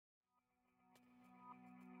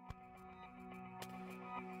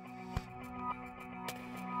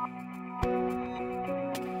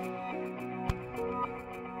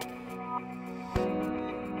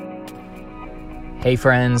Hey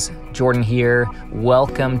friends, Jordan here.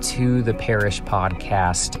 Welcome to the Parish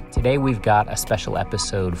podcast. Today we've got a special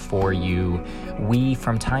episode for you. We,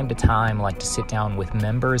 from time to time, like to sit down with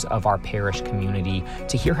members of our parish community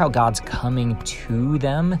to hear how God's coming to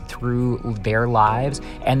them through their lives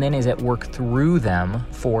and then is at work through them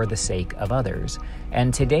for the sake of others.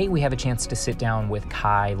 And today we have a chance to sit down with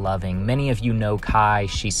Kai Loving. Many of you know Kai.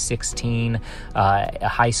 She's 16, a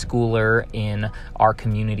high schooler in our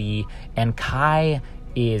community. And Kai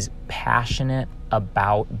is passionate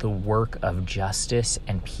about the work of justice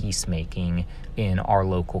and peacemaking in our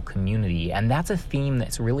local community. And that's a theme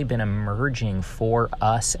that's really been emerging for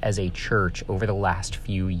us as a church over the last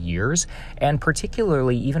few years, and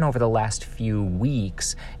particularly even over the last few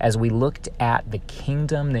weeks as we looked at the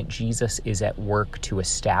kingdom that Jesus is at work to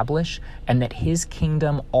establish and that his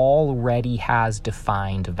kingdom already has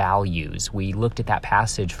defined values. We looked at that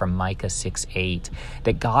passage from Micah 6:8,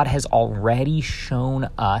 that God has already shown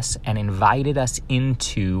us and invited us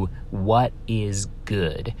into what is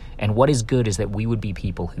good. And what is good is that we would be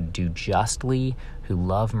people who do justly, who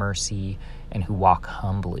love mercy, and who walk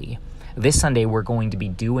humbly. This Sunday, we're going to be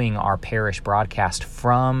doing our parish broadcast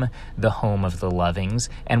from the home of the Lovings,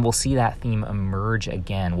 and we'll see that theme emerge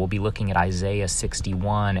again. We'll be looking at Isaiah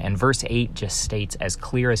 61, and verse 8 just states as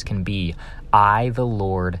clear as can be, I, the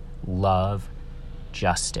Lord, love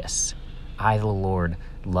justice. I, the Lord,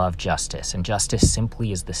 love justice, and justice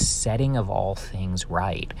simply is the setting of all things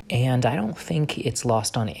right. And I don't think it's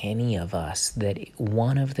lost on any of us that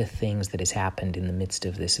one of the things that has happened in the midst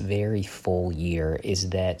of this very full year is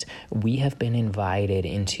that we have been invited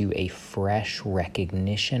into a fresh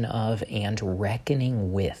recognition of and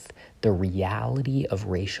reckoning with the reality of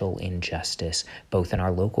racial injustice, both in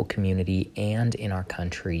our local community and in our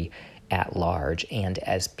country at large. And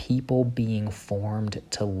as people being formed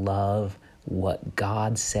to love what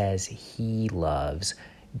God says he loves,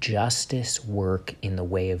 justice work in the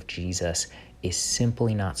way of Jesus is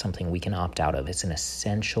simply not something we can opt out of. It's an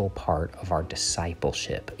essential part of our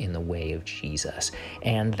discipleship in the way of Jesus.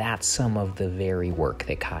 And that's some of the very work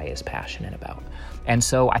that Kai is passionate about. And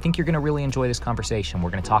so I think you're going to really enjoy this conversation.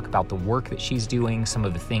 We're going to talk about the work that she's doing, some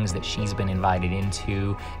of the things that she's been invited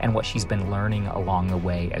into, and what she's been learning along the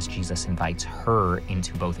way as Jesus invites her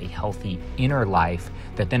into both a healthy inner life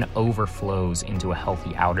that then overflows into a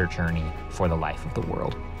healthy outer journey for the life of the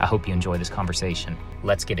world. I hope you enjoy this conversation.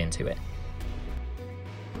 Let's get into it.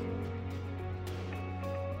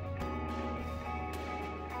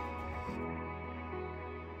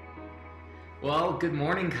 Well, good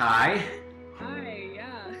morning, Kai. Hi,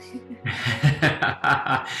 yeah.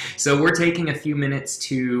 So we're taking a few minutes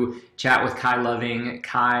to chat with Kai Loving.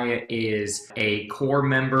 Kai is a core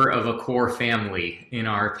member of a core family in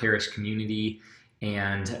our parish community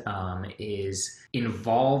and is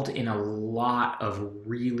involved in a lot of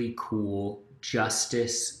really cool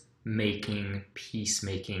justice making,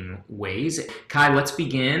 peacemaking ways. Kai, let's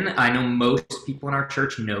begin. I know most people in our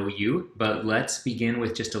church know you, but let's begin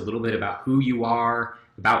with just a little bit about who you are,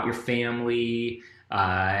 about your family,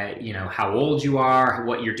 how old you are,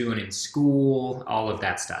 what you're doing in school, all of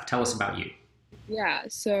that stuff. Tell us about you.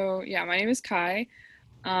 My name is Kai.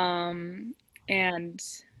 And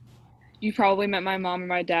you probably met my mom and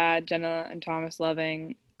my dad, Jenna and Thomas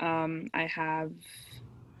Loving. I have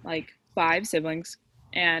like 5 siblings,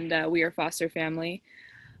 and we are foster family.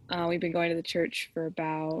 We've been going to the church for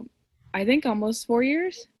about, I think, almost 4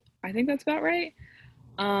 years. I think that's about right.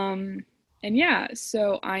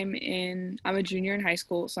 So I'm a junior in high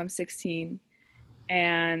school, so I'm 16,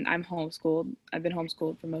 and I'm homeschooled. I've been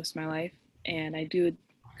homeschooled for most of my life, and I do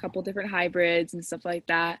a couple different hybrids and stuff like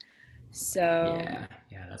that. So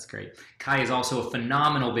Yeah, that's great. Kai is also a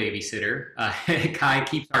phenomenal babysitter. Kai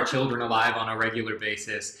keeps our children alive on a regular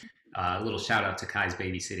basis. A little shout out to Kai's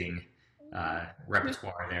babysitting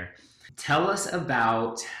repertoire there. Tell us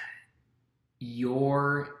about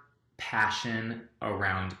your passion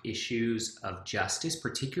around issues of justice,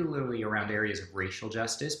 particularly around areas of racial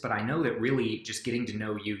justice. But I know that really just getting to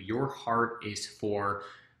know you, your heart is for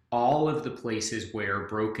all of the places where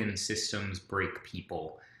broken systems break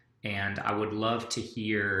people. And I would love to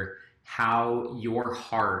hear how your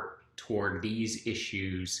heart toward these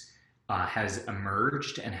issues has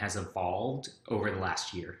emerged and has evolved over the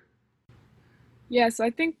last year. yeah, so I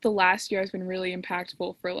think the last year has been really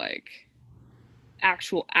impactful for like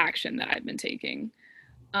actual action that I've been taking.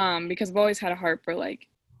 Because I've always had a heart for like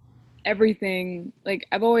everything. Like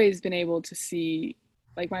I've always been able to see,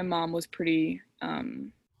 like my mom was pretty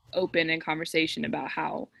open in conversation about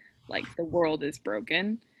how like the world is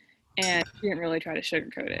broken, and she didn't really try to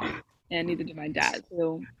sugarcoat it, and neither did my dad.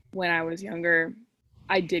 So when I was younger,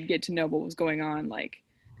 I did get to know what was going on like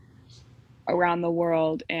around the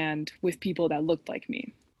world and with people that looked like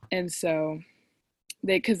me. And so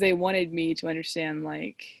because they wanted me to understand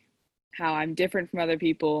like how I'm different from other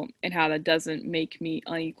people and how that doesn't make me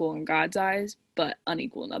unequal in God's eyes, but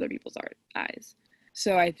unequal in other people's eyes.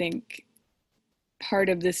 So I think part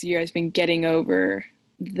of this year has been getting over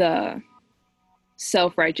the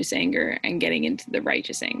self-righteous anger and getting into the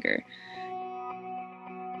righteous anger.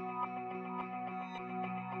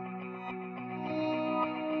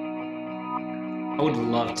 I would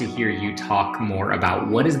love to hear you talk more about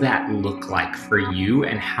what does that look like for you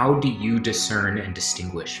and how do you discern and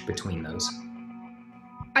distinguish between those?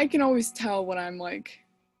 I can always tell when I'm like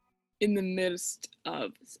in the midst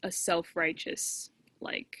of a self-righteous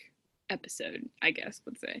like episode, I guess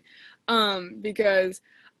let's say. Because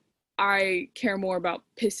I care more about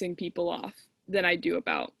pissing people off than I do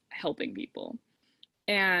about helping people.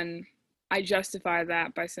 And I justify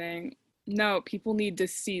that by saying, no, people need to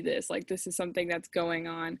see this. Like, this is something that's going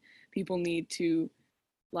on. People need to,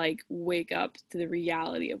 like, wake up to the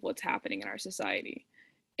reality of what's happening in our society.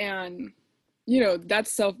 And,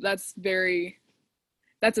 that's a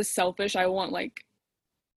selfish, I want, like,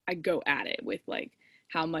 I go at it with, like,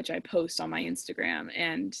 how much I post on my Instagram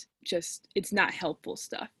and just, it's not helpful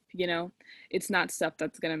stuff, It's not stuff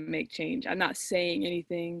that's going to make change. I'm not saying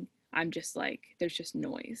anything. I'm just like, there's just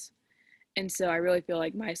noise. And so I really feel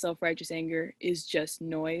like my self-righteous anger is just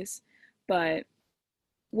noise. But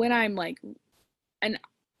when I'm like, and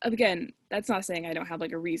again, that's not saying I don't have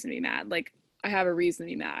like a reason to be mad. Like, I have a reason to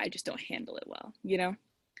be mad. I just don't handle it well.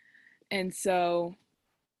 And so,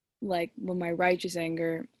 like, when my righteous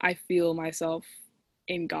anger, I feel myself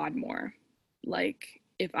in God more. Like,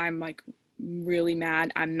 if I'm like really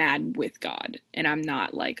mad, I'm mad with God and I'm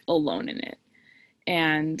not like alone in it.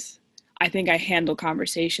 And I think I handle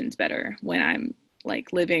conversations better when I'm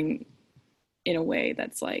like living in a way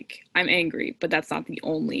that's like I'm angry, but that's not the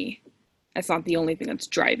only thing that's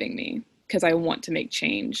driving me because I want to make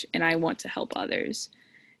change and I want to help others.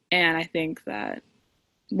 And I think that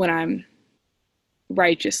when I'm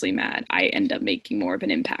righteously mad, I end up making more of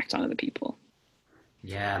an impact on other people.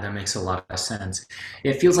 Yeah, that makes a lot of sense.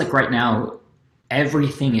 It feels like right now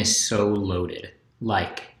everything is so loaded.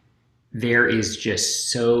 Like there is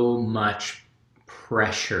just so much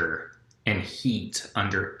pressure and heat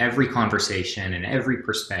under every conversation and every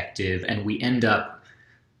perspective, and we end up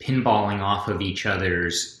pinballing off of each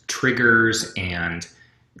other's triggers and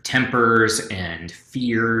tempers and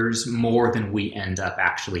fears more than we end up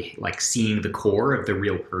actually like seeing the core of the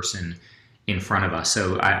real person in front of us.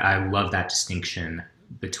 So I love that distinction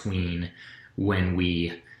between when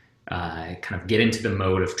we kind of get into the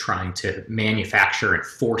mode of trying to manufacture and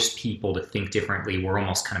force people to think differently. We're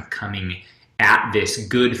almost kind of coming at this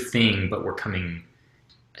good thing, but we're trying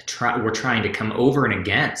to come over and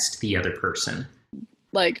against the other person.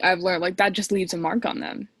 Like I've learned like that just leaves a mark on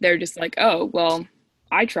them. They're just like, "Oh, well,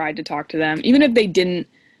 I tried to talk to them." Even if they didn't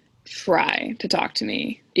try to talk to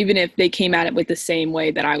me, even if they came at it with the same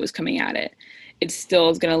way that I was coming at it, it still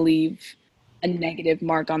is going to leave a negative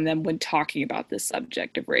mark on them when talking about this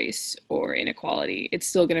subject of race or inequality. It's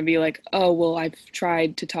still going to be like, oh, well, I've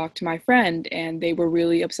tried to talk to my friend and they were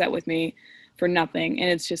really upset with me for nothing.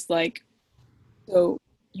 And it's just like, so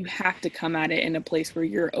you have to come at it in a place where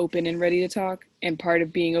you're open and ready to talk. And part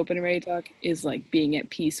of being open and ready to talk is like being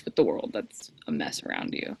at peace with the world that's a mess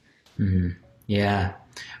around you. Mm, yeah.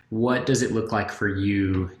 What does it look like for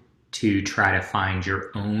you to try to find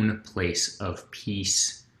your own place of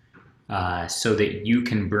peace so that you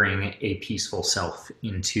can bring a peaceful self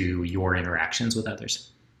into your interactions with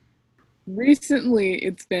others? Recently,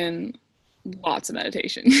 it's been lots of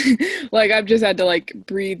meditation. Like I've just had to like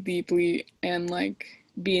breathe deeply and like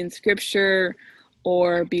be in scripture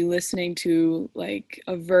or be listening to like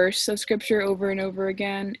a verse of scripture over and over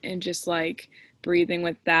again and just like breathing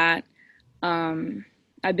with that. Um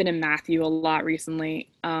I've been in Matthew a lot recently.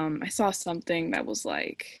 I saw something that was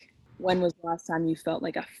like, when was the last time you felt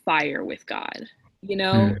like a fire with God? You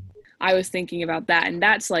know, Mm, I was thinking about that, and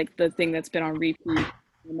that's like the thing that's been on repeat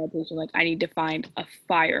in meditation. Like, I need to find a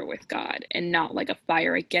fire with God and not like a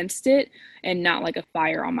fire against it and not like a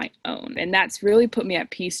fire on my own. And that's really put me at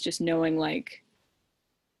peace just knowing like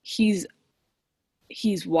he's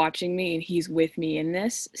he's watching me and he's with me in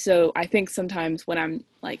this. So I think sometimes when I'm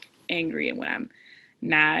like angry and when I'm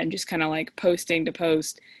mad and just kind of like posting to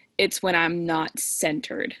post, it's when I'm not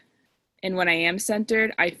centered. And when I am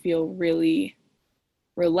centered, I feel really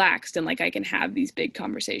relaxed and like I can have these big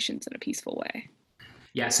conversations in a peaceful way.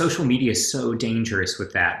 Yeah, social media is so dangerous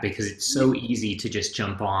with that because it's so easy to just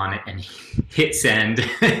jump on and hit send,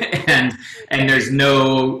 and there's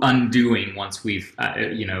no undoing once we've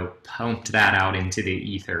pumped that out into the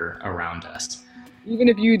ether around us. Even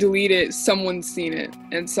if you delete it, someone's seen it,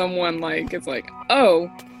 and someone like it's like,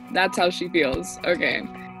 oh, that's how she feels. Okay.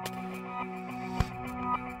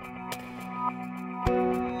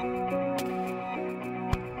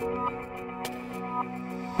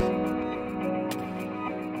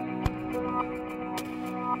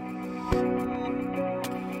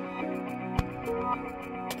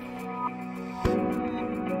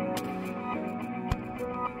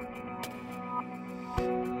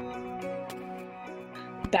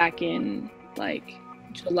 Back in like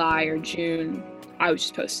July or June, I was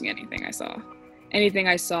just posting anything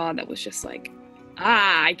I saw that was just like,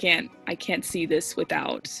 I can't see this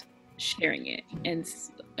without sharing it and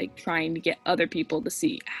like trying to get other people to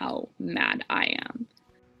see how mad I am.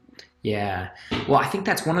 Yeah. Well, I think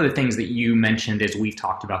that's one of the things that you mentioned as we've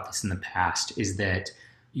talked about this in the past is that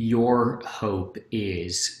your hope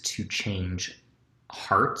is to change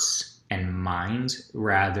hearts and minds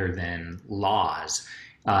rather than laws.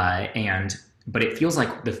 And but it feels like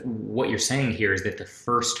what you're saying here is that the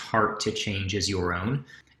first heart to change is your own.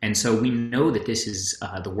 And so we know that this is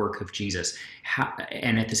the work of Jesus.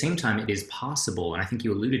 And at the same time, it is possible, and I think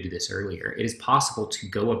you alluded to this earlier, it is possible to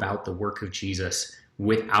go about the work of Jesus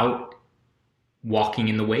without walking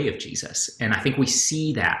in the way of Jesus. And I think we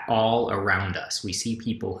see that all around us. We see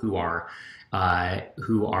people who are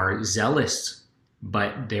zealous,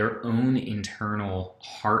 but their own internal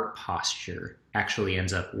heart posture actually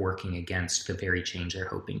ends up working against the very change they're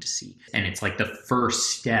hoping to see. And it's like the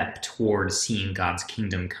first step towards seeing God's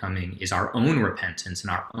kingdom coming is our own repentance and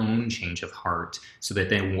our own change of heart so that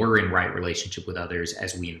then we're in right relationship with others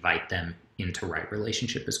as we invite them into right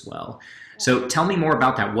relationship as well. So tell me more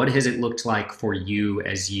about that. What has it looked like for you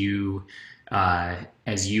as you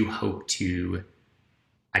hope to,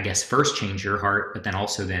 I guess, first change your heart, but then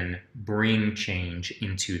also then bring change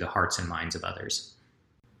into the hearts and minds of others?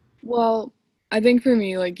 Well, I think for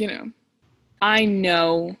me, like, I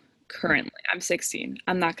know currently, I'm 16,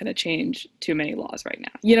 I'm not going to change too many laws right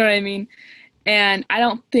now. You know what I mean? And I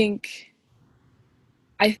think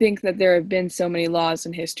that there have been so many laws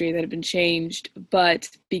in history that have been changed, but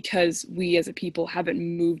because we as a people haven't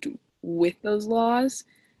moved with those laws,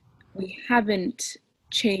 we haven't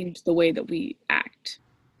changed the way that we act.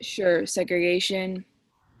 Sure, segregation,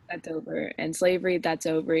 that's over, and slavery, that's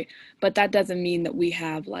over, but that doesn't mean that we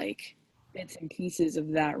have like bits and pieces of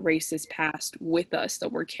that racist past with us that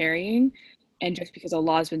we're carrying. And just because a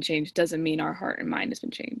law has been changed doesn't mean our heart and mind has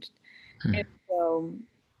been changed. And Hmm. so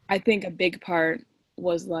I think a big part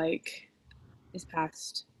was like this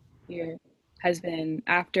past year has been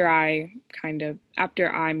after I'm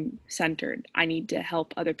centered, I need to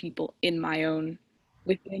help other people within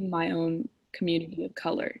my own community of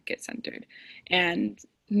color get centered. And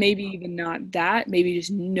maybe even not that, maybe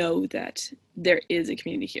just know that there is a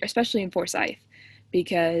community here, especially in Forsyth,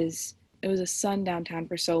 because it was a sundown town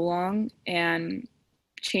for so long, and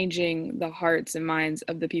changing the hearts and minds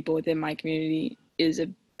of the people within my community is a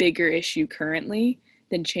bigger issue currently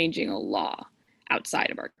than changing a law outside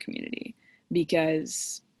of our community,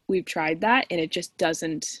 because we've tried that and it just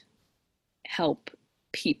doesn't help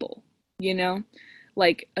people, you know?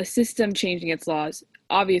 Like a system changing its laws,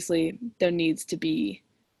 obviously there needs to be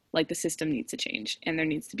like the system needs to change and there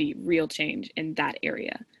needs to be real change in that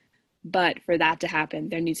area. But for that to happen,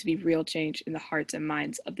 there needs to be real change in the hearts and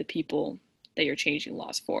minds of the people that you're changing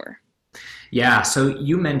laws for. Yeah, so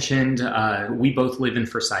you mentioned we both live in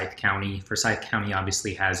Forsyth County. Forsyth County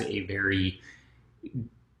obviously has a very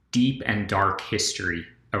deep and dark history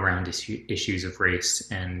around issues of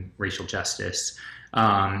race and racial justice.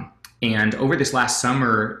 And over this last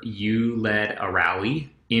summer, you led a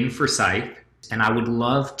rally in Forsyth, and I would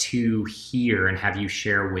love to hear and have you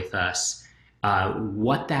share with us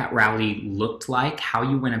what that rally looked like, how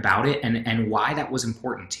you went about it, and why that was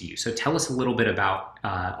important to you. So tell us a little bit about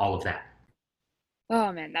all of that.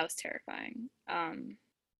 Oh man, that was terrifying.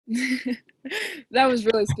 That was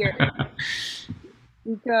really scary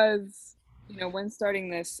because when starting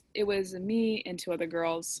this, it was me and two other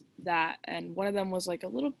girls, and one of them was like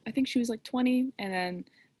I think she was like 20, and then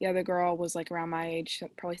the other girl was like around my age, so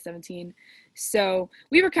probably 17. So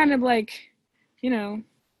we were kind of like, you know,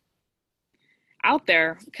 out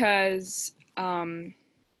there because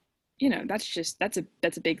that's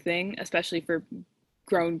a big thing, especially for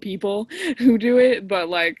grown people who do it, but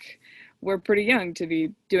like we're pretty young to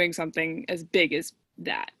be doing something as big as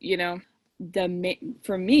that.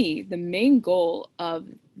 for me, the main goal of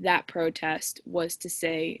that protest was to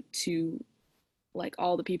say to like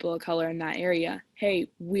all the people of color in that area, hey,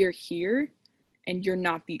 we're here and you're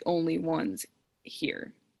not the only ones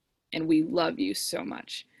here. And we love you so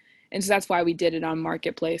much. And so that's why we did it on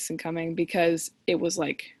Marketplace and coming, because it was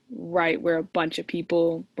like right where a bunch of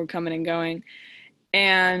people were coming and going.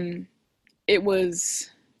 And it was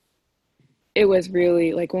it was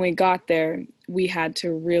really like when we got there, we had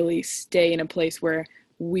to really stay in a place where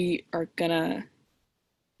we are gonna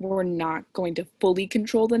we're not going to fully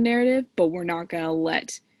control the narrative, but we're not going to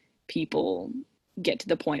let people get to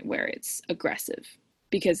the point where it's aggressive,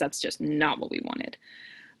 because that's just not what we wanted.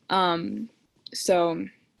 So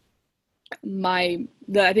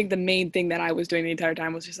I think the main thing that I was doing the entire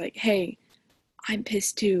time was just like, hey, I'm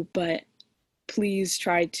pissed too, but please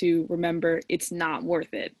try to remember it's not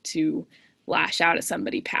worth it to lash out at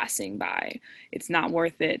somebody passing by. It's not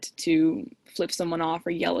worth it to flip someone off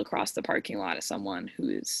or yell across the parking lot at someone who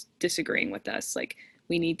is disagreeing with us. Like,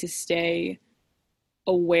 we need to stay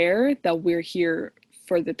aware that we're here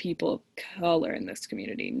for the people of color in this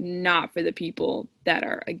community, not for the people that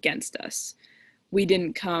are against us. We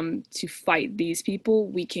didn't come to fight these people,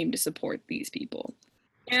 we came to support these people.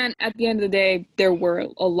 And at the end of the day, there were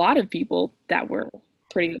a lot of people that were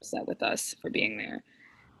pretty upset with us for being there.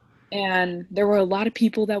 And there were a lot of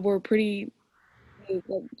people that were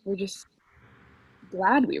were just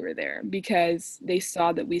glad we were there, because they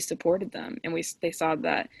saw that we supported them, and they saw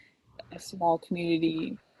that a small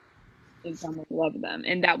community in Drummond loved them.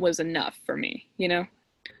 And that was enough for me, you know?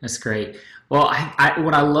 That's great. Well,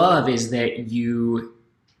 what I love is that you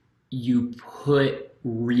put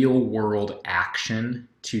real world action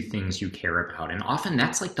to things you care about, and often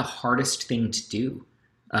that's like the hardest thing to do.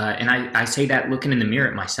 And I say that looking in the mirror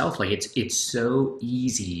at myself, like it's so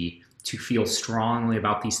easy to feel strongly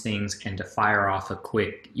about these things and to fire off a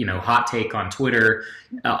quick, hot take on Twitter,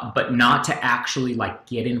 but not to actually like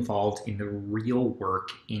get involved in the real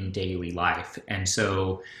work in daily life. And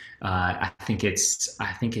so I think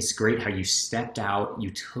it's great how you stepped out,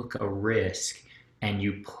 you took a risk, and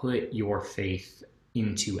you put your faith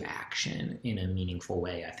into action in a meaningful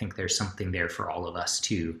way. I think there's something there for all of us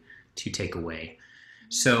to take away.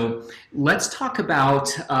 So let's talk about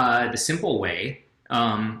the simple way.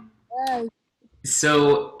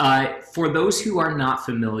 For those who are not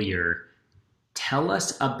familiar, tell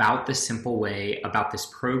us about the simple way, about this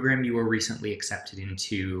program you were recently accepted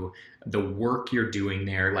into, the work you're doing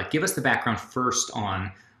there. Like, give us the background first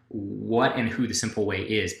on what and who the simple way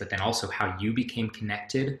is, but then also how you became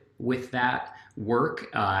connected with that work,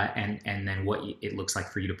 and then what it looks like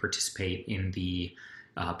for you to participate in the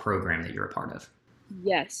program that you're a part of.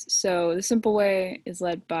 Yes. So the Simple Way is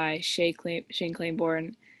led by Shane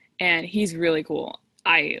Claiborne, and he's really cool.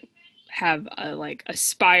 I have I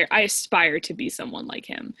aspire to be someone like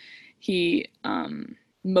him. He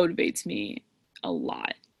motivates me a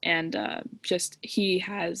lot, and just he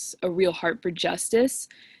has a real heart for justice,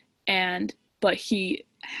 and but he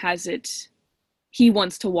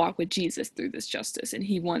wants to walk with Jesus through this justice, and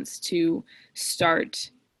he wants to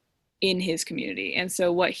start in his community. And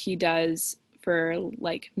so what he does for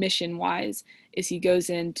like mission wise is he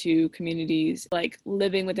goes into communities, like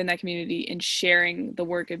living within that community and sharing the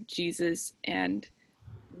work of Jesus, and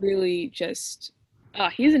really just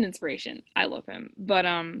he's an inspiration. I love him. But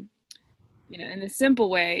in a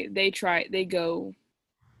simple way, they go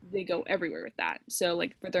everywhere with that. So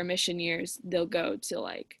like for their mission years, they'll go to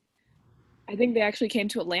like, I think they actually came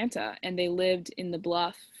to Atlanta, and they lived in the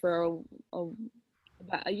Bluff for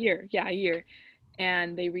about a year. Yeah, a year.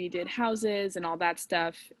 And they redid houses and all that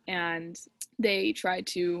stuff. And they try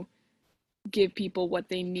to give people what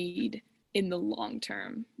they need in the long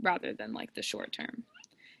term rather than like the short term.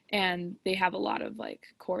 And they have a lot of like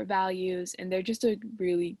core values, and they're just a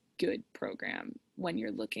really good program when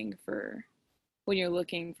you're looking for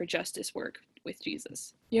justice work with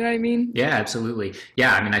Jesus. You know what I mean? Yeah, absolutely.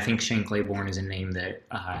 Yeah, I mean, I think Shane Claiborne is a name that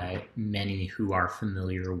many who are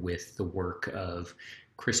familiar with the work of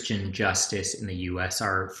Christian justice in the U.S.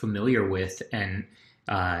 are familiar with, and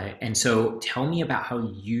so tell me about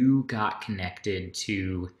how you got connected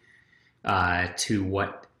to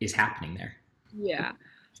what is happening there. Yeah.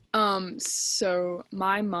 So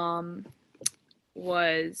my mom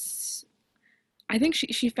was, I think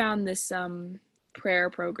she found this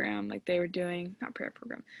prayer program, like they were doing, not prayer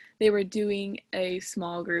program, they were doing a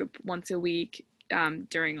small group once a week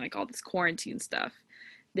during like all this quarantine stuff.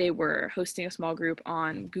 They were hosting a small group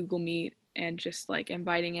on Google Meet, and just like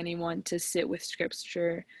inviting anyone to sit with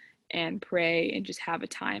scripture and pray and just have a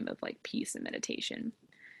time of like peace and meditation.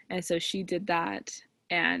 And so she did that,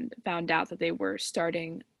 and found out that they were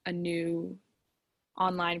starting a new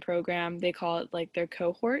online program. They call it like their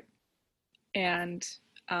cohort. And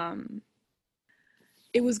um,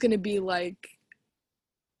 it was going to be like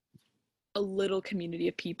a little community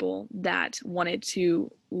of people that wanted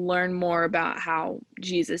to learn more about how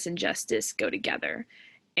Jesus and justice go together,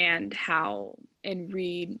 and how and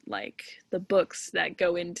read like the books that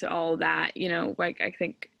go into all that. Like I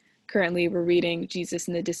think currently we're reading Jesus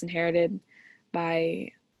and the Disinherited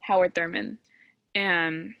by Howard Thurman.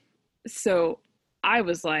 And so I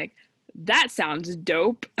was like, that sounds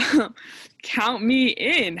dope. Count me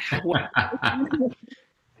in.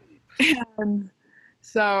 And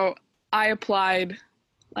so I applied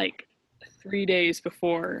like 3 days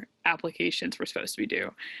before applications were supposed to be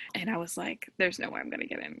due. And I was like, there's no way I'm going to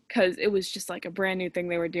get in, because it was just like a brand new thing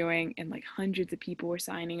they were doing. And like hundreds of people were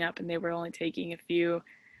signing up and they were only taking a few.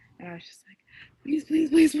 And I was just like, please, please,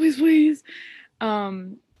 please, please, please.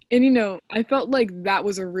 Um, and I felt like that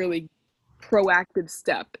was a really proactive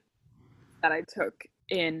step that I took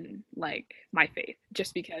in like my faith,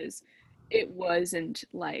 just because it wasn't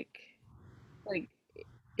like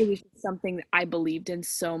it was just something that I believed in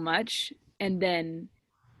so much, and then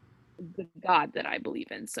the God that I believe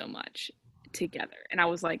in so much together. And I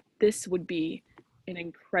was like, this would be an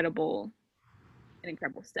incredible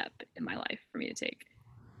step in my life for me to take.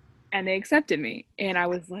 And they accepted me, and I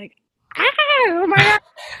was like, oh my God.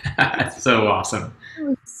 That's so awesome. It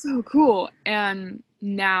was so cool. And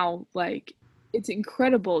now, like, it's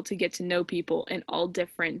incredible to get to know people in all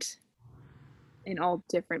different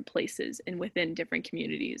places and within different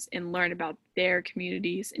communities, and learn about their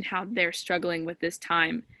communities and how they're struggling with this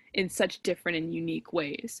time in such different and unique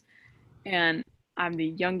ways. And I'm the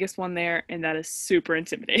youngest one there, and that is super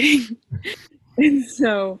intimidating. And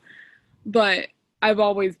so, but I've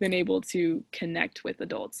always been able to connect with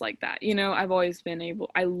adults like that.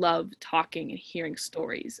 I love talking and hearing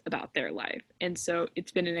stories about their life. And so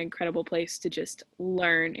it's been an incredible place to just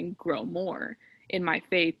learn and grow more in my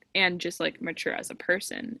faith, and just like mature as a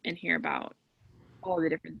person and hear about all the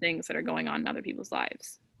different things that are going on in other people's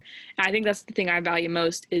lives. And I think that's the thing I value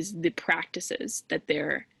most, is the practices that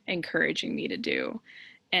they're encouraging me to do,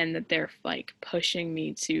 and that they're like pushing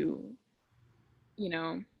me to,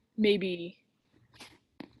 maybe,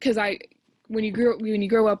 because when you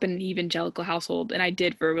grow up in an evangelical household, and I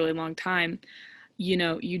did for a really long time,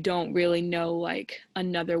 you don't really know like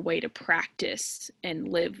another way to practice and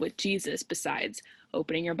live with Jesus besides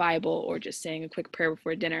opening your Bible or just saying a quick prayer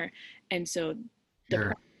before dinner. And so the Sure.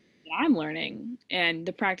 practices that I'm learning, and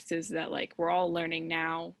the practices that like we're all learning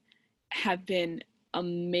now, have been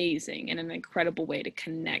amazing and an incredible way to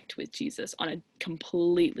connect with Jesus on a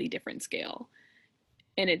completely different scale.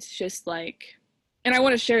 And it's just like, and I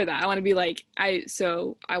want to share that. I want to be like, I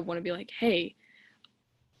want to be like, hey,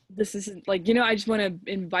 this isn't like, I just want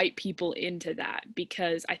to invite people into that,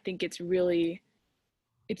 because I think it's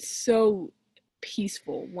so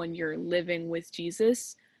peaceful when you're living with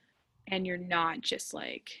Jesus, and you're not just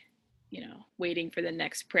like, waiting for the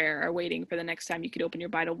next prayer or waiting for the next time you could open your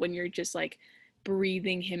Bible, when you're just like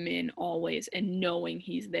breathing him in always and knowing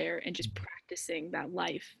he's there, and just practicing that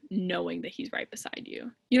life, knowing that he's right beside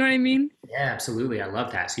you. You know what I mean? Yeah, absolutely. I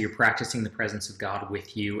love that. So you're practicing the presence of God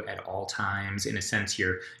with you at all times. In a sense,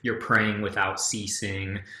 you're praying without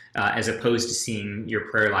ceasing, as opposed to seeing your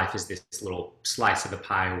prayer life as this little slice of the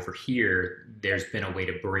pie over here. There's been a way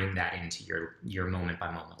to bring that into your moment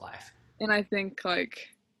by moment life. And I think like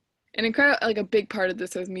an incredible, like a big part of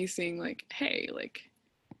this was me seeing like, hey, like,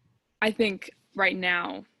 I think right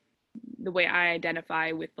now the way I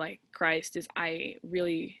identify with like Christ is I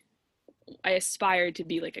aspire to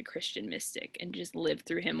be like a Christian mystic and just live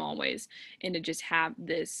through him always, and to just have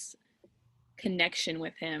this connection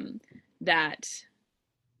with him that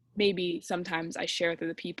maybe sometimes I share with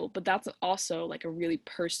other people, but that's also like a really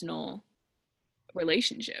personal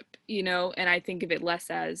relationship, and I think of it less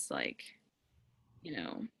as like, you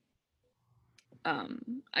know,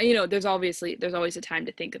 there's always a time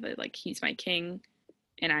to think of it like he's my king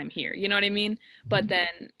and I'm here, you know what I mean? But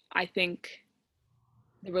then I think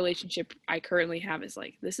the relationship I currently have is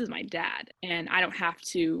like, this is my dad, and I don't have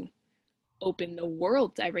to open the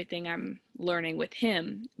world to everything I'm learning with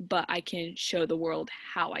him, but I can show the world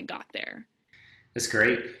how I got there. That's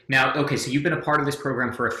great. Now, okay, so you've been a part of this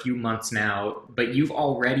program for a few months now, but you've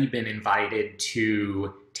already been invited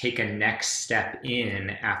to take a next step in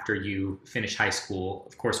after you finish high school.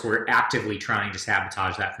 Of course, we're actively trying to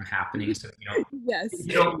sabotage that from happening. So, Yes.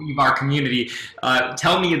 you don't leave our community.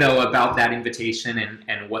 Tell me, though, about that invitation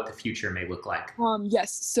and what the future may look like.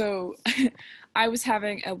 Yes. So I was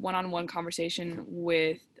having a one-on-one conversation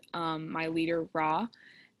with my leader, Ra,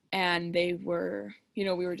 and they were, we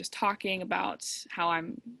were just talking about how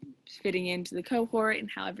I'm fitting into the cohort and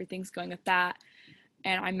how everything's going with that.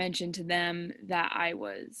 And I mentioned to them that I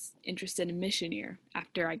was interested in mission year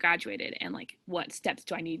after I graduated, and like what steps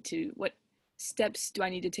do I need to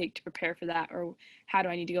take to prepare for that, or how do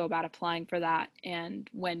I need to go about applying for that, and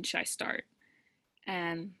when should I start?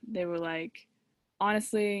 And they were like,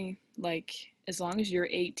 honestly, like as long as you're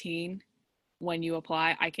 18 when you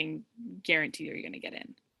apply, I can guarantee you're going to get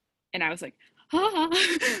in. And I was like, ah,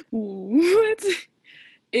 what?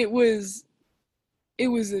 It was it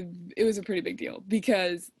was a pretty big deal,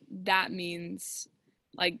 because that means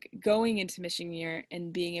like going into mission year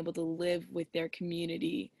and being able to live with their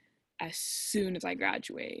community as soon as I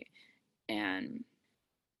graduate. And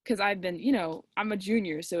because I've been, I'm a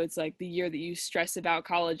junior, so it's like the year that you stress about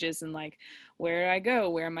colleges and like, where do I go?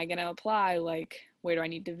 Where am I going to apply? Like, where do I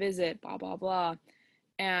need to visit? Blah, blah, blah.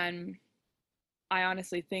 And I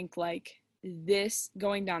honestly think like this,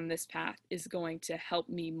 going down this path is going to help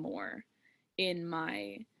me more in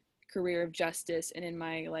my career of justice and in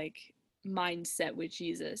my like mindset with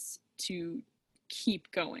Jesus to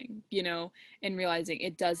keep going, and realizing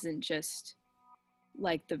it doesn't just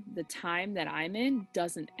like the time that I'm in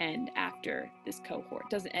doesn't end after this cohort,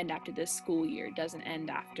 doesn't end after this school year, doesn't end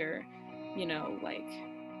after, like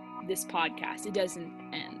this podcast. It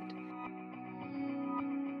doesn't end.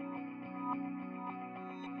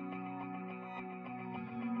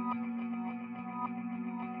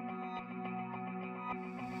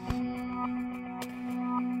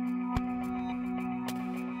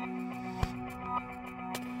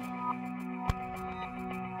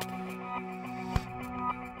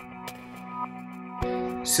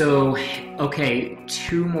 So, okay,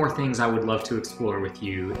 two more things I would love to explore with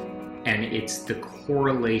you, and it's the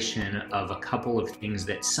correlation of a couple of things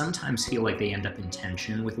that sometimes feel like they end up in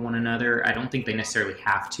tension with one another. I don't think they necessarily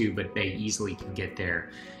have to, but they easily can get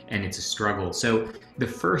there, and it's a struggle. So, the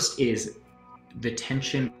first is the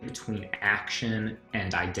tension between action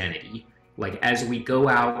and identity. Like as we go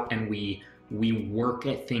out and we work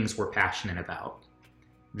at things we're passionate about,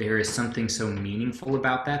 there is something so meaningful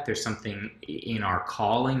about that. There's something in our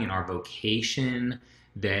calling, in our vocation,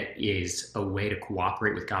 that is a way to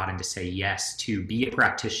cooperate with God and to say yes, to be a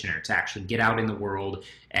practitioner, to actually get out in the world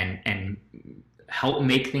and help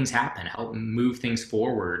make things happen, help move things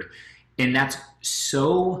forward. And that's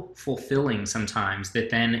so fulfilling sometimes that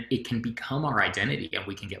then it can become our identity, and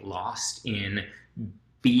we can get lost in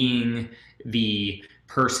being the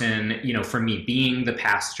person, for me, being the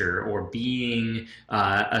pastor, or being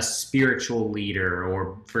a spiritual leader,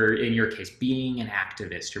 or for, in your case, being an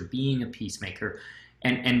activist or being a peacemaker.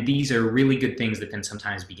 And these are really good things that then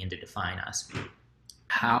sometimes begin to define us.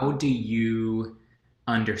 How do you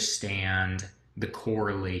understand the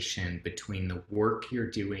correlation between the work you're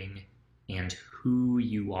doing and who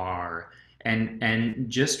you are? And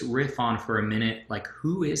just riff on for a minute, like,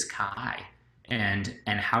 who is Kai? And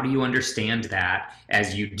how do you understand that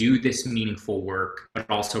as you do this meaningful work, but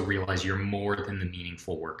also realize you're more than the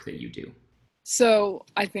meaningful work that you do? So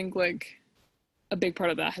I think like a big part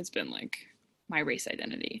of that has been like my race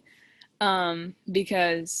identity,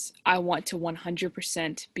 because I want to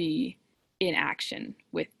 100% be in action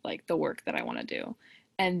with like the work that I want to do.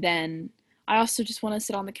 And then I also just want to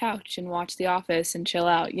sit on the couch and watch The Office and chill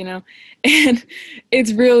out, and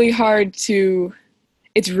it's really hard to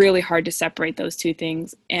separate those two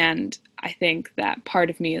things. And I think that part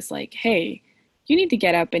of me is like, hey, you need to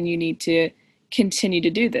get up and you need to continue to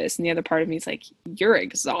do this. And the other part of me is like, you're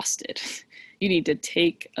exhausted. You need to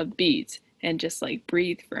take a beat and just like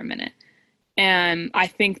breathe for a minute. And I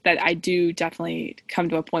think that I do definitely come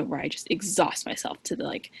to a point where I just exhaust myself to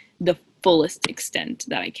the fullest extent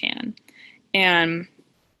that I can. And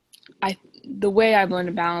the way I've learned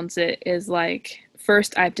to balance it is like,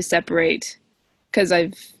 first I have to separate, because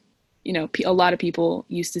I've, a lot of people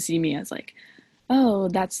used to see me as like, oh,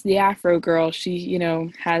 that's the Afro girl. She,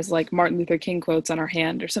 has like Martin Luther King quotes on her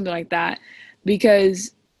hand or something like that.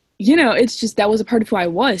 Because, it's just, that was a part of who I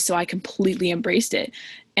was. So I completely embraced it.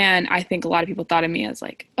 And I think a lot of people thought of me as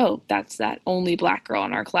like, oh, that's that only Black girl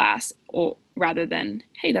in our class, or rather than,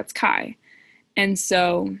 hey, that's Kai. And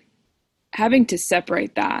so having to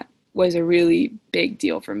separate that was a really big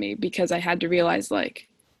deal for me, because I had to realize, like,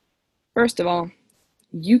 first of all,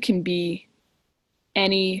 you can be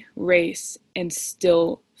any race and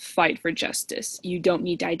still fight for justice. You don't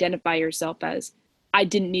need to identify yourself as, I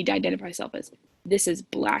didn't need to identify myself as, this is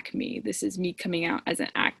Black me. This is me coming out as an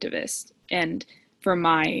activist and for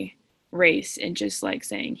my race, and just like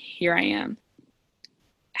saying, here I am.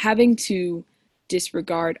 Having to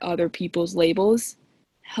disregard other people's labels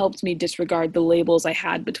helped me disregard the labels I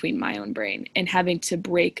had between my own brain and having to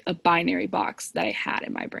break a binary box that I had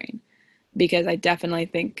in my brain. Because I definitely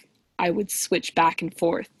think I would switch back and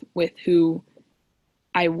forth with who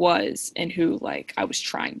I was and who like I was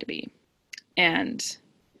trying to be. And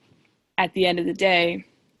at the end of the day,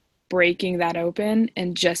 breaking that open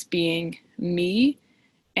and just being me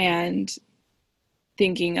and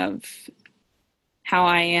thinking of how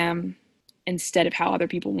I am instead of how other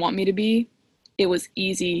people want me to be, it was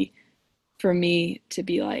easy for me to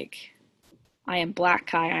be like, I am Black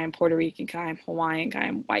Kai, I am Puerto Rican Kai, I'm Hawaiian Kai,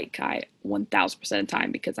 I'm white Kai 1000% of the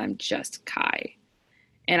time because I'm just Kai.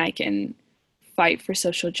 And I can fight for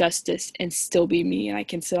social justice and still be me. And I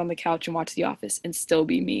can sit on the couch and watch The Office and still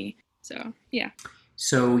be me. So, yeah.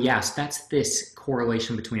 So, yes, that's this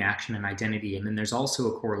correlation between action and identity. And then there's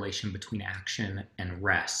also a correlation between action and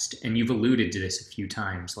rest. And you've alluded to this a few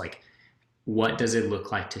times. Like, what does it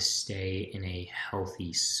look like to stay in a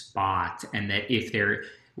healthy spot? And that if they're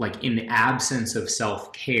like in the absence of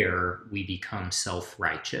self care, we become self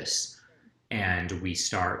righteous and we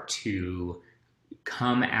start to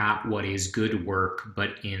come at what is good work, but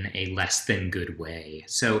in a less than good way.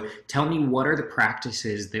 So tell me, what are the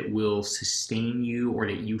practices that will sustain you or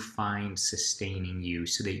that you find sustaining you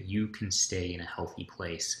so that you can stay in a healthy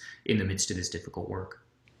place in the midst of this difficult work?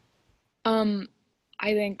 Um,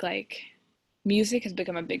 I think like music has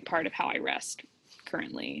become a big part of how I rest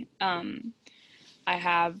currently. I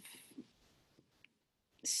have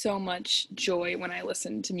so much joy when I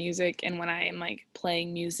listen to music and when I am like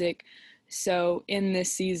playing music. So in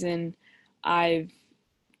this season, I've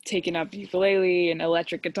taken up ukulele and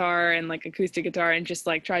electric guitar and like acoustic guitar and just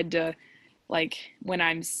like tried to like when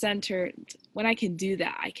I'm centered, when I can do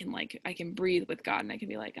that, I can breathe with God and I can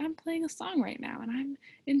be like, I'm playing a song right now and I'm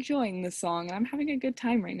enjoying this song and I'm having a good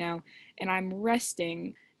time right now and I'm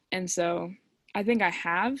resting. And so I think I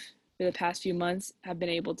have for the past few months have been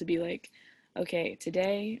able to be like, okay,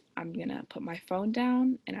 today I'm gonna put my phone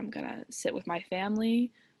down and I'm gonna sit with my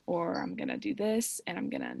family or I'm gonna do this and I'm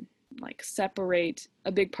gonna like separate.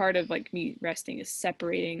 A big part of like me resting is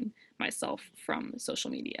separating myself from social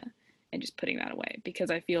media and just putting that away because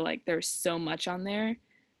I feel like there's so much on there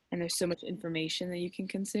and there's so much information that you can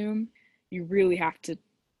consume. You really have to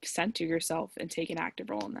center yourself and take an active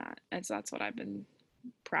role in that. And so that's what I've been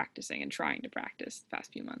practicing and trying to practice the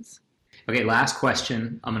past few months. Okay, last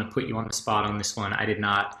question. I'm going to put you on the spot on this one. I did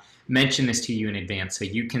not mention this to you in advance, so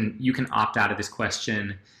you can opt out of this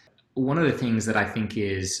question. One of the things that I think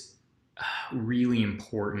is really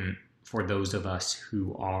important for those of us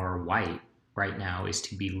who are white right now is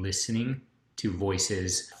to be listening to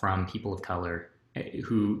voices from people of color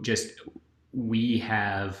who just we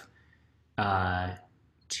have uh,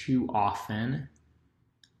 too often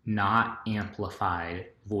not amplified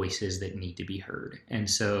voices that need to be heard. And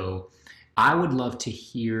so I would love to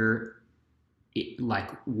hear like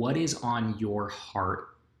what is on your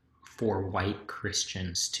heart for white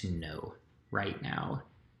Christians to know right now.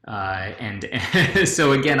 And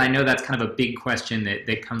so again, I know that's kind of a big question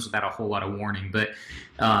that comes without a whole lot of warning, but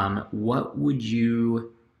what would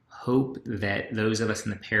you hope that those of us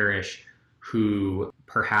in the parish who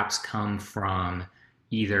perhaps come from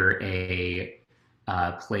either a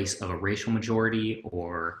place of a racial majority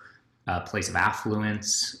or a place of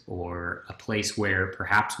affluence or a place where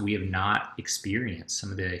perhaps we have not experienced some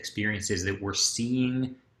of the experiences that we're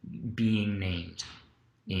seeing being named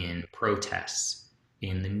in protests,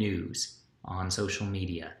 in the news, on social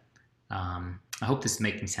media. I hope this is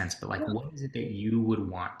making sense, but like, what is it that you would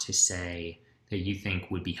want to say that you think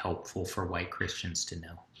would be helpful for white Christians to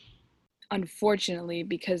know? Unfortunately,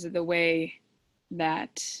 because of the way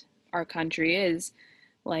that our country is,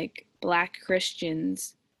 like Black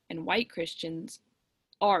Christians and white Christians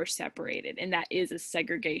are separated, and that is a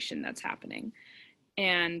segregation that's happening.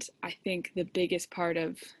 And I think the biggest part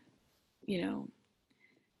of, you know,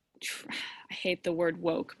 I hate the word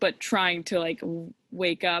woke, but trying to like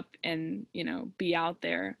wake up and, be out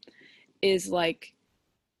there is like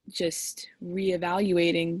just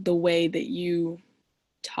reevaluating the way that you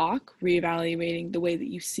talk, reevaluating the way that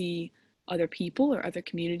you see other people or other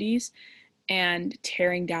communities, and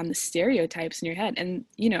tearing down the stereotypes in your head. And,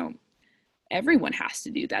 everyone has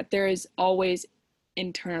to do that. There is always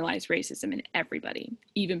internalized racism in everybody,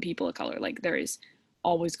 even people of color. Like, there is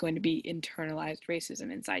always going to be internalized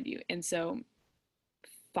racism inside you. And so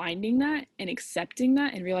finding that and accepting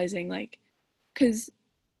that and realizing, like, because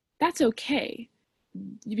that's okay,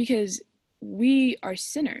 because we are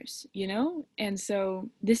sinners, And so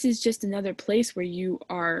this is just another place where you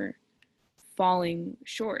are falling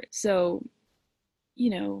short. So, you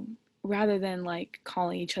know, rather than like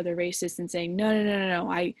calling each other racist and saying, no, no, no, no,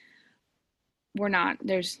 no, I'm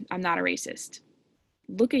not a racist.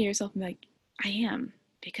 Look at yourself and be like, I am,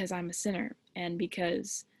 because I'm a sinner, and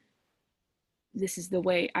because this is the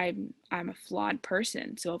way I'm a flawed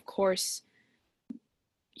person. So of course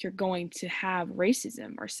you're going to have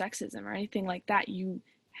racism or sexism or anything like that. You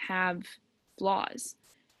have flaws.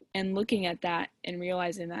 And looking at that and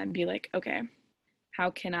realizing that and be like, okay, how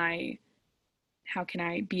can I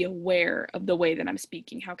be aware of the way that I'm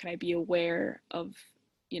speaking? How can I be aware of,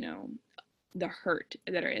 you know, the hurt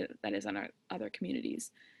that is on our other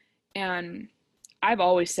communities? And I've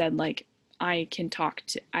always said, like, I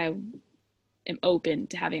am open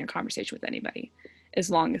to having a conversation with anybody as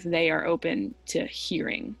long as they are open to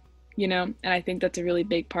hearing, and I think that's a really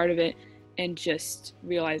big part of it. And just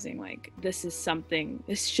realizing, like, this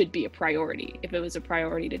should be a priority. If it was a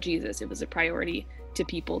priority to Jesus, it was a priority to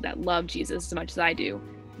people that love Jesus as much as I do,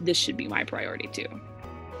 this should be my priority too.